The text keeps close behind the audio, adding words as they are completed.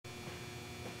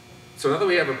So now that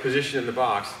we have a position in the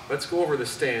box, let's go over the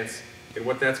stance and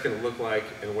what that's going to look like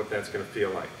and what that's going to feel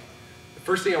like. The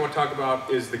first thing I want to talk about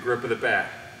is the grip of the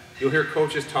bat. You'll hear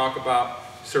coaches talk about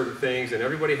certain things, and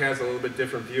everybody has a little bit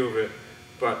different view of it,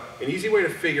 but an easy way to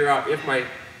figure out if my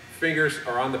fingers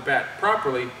are on the bat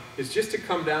properly is just to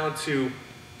come down to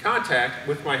contact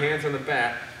with my hands on the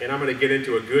bat, and I'm going to get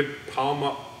into a good palm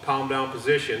up, palm down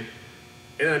position,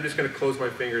 and then I'm just going to close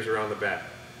my fingers around the bat.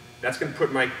 That's going to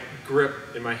put my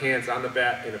grip in my hands on the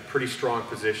bat in a pretty strong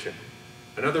position.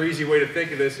 Another easy way to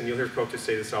think of this, and you'll hear coaches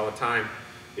say this all the time,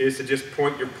 is to just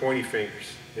point your pointy fingers.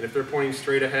 And if they're pointing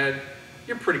straight ahead,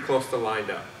 you're pretty close to lined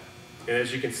up. And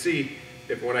as you can see,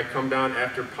 if when I come down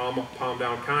after palm up, palm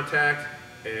down contact,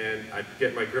 and I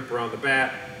get my grip around the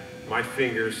bat, my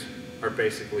fingers are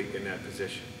basically in that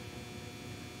position.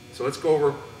 So let's go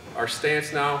over our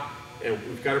stance now, and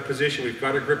we've got our position, we've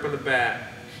got our grip on the bat.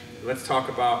 Let's talk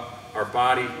about our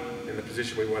body and the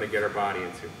position we want to get our body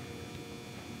into.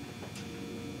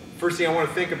 First thing I want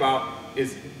to think about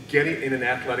is getting in an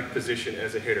athletic position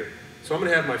as a hitter. So I'm going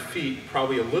to have my feet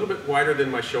probably a little bit wider than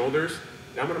my shoulders,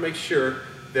 and I'm going to make sure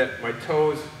that my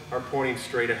toes are pointing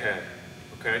straight ahead,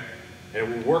 okay?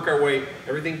 And we'll work our way,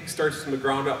 everything starts from the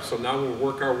ground up, so now we'll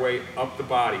work our way up the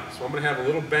body. So I'm going to have a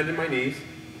little bend in my knees,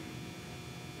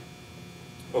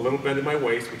 a little bend in my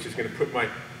waist, which is going to put my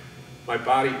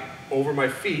body over my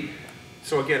feet.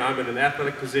 So again, I'm in an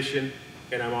athletic position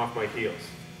and I'm off my heels.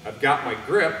 I've got my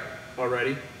grip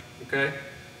already, okay?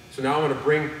 So now I'm going to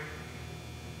bring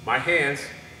my hands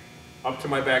up to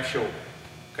my back shoulder,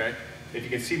 okay? If you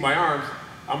can see my arms,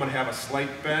 I'm going to have a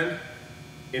slight bend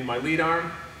in my lead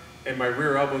arm, and my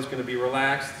rear elbow is going to be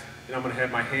relaxed, and I'm going to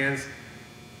have my hands,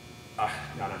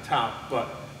 not on top, but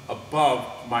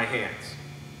above my hands.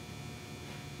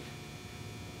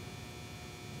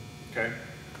 Okay?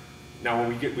 Now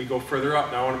when we go further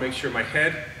up, now I want to make sure my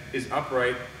head is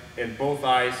upright and both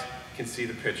eyes can see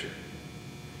the pitcher.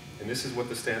 And this is what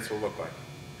the stance will look like.